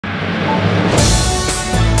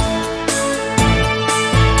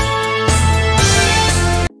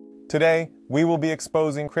Today, we will be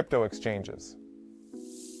exposing crypto exchanges.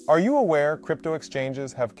 Are you aware crypto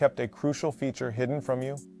exchanges have kept a crucial feature hidden from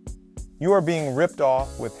you? You are being ripped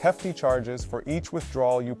off with hefty charges for each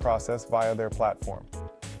withdrawal you process via their platform.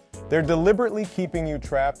 They're deliberately keeping you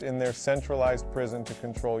trapped in their centralized prison to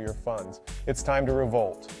control your funds. It's time to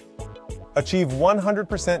revolt. Achieve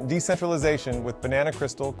 100% decentralization with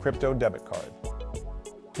BananaCrystal Crypto Debit Card.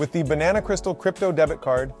 With the BananaCrystal Crypto Debit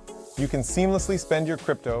Card, you can seamlessly spend your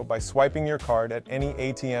crypto by swiping your card at any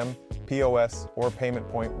ATM, POS, or payment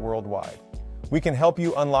point worldwide. We can help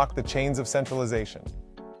you unlock the chains of centralization.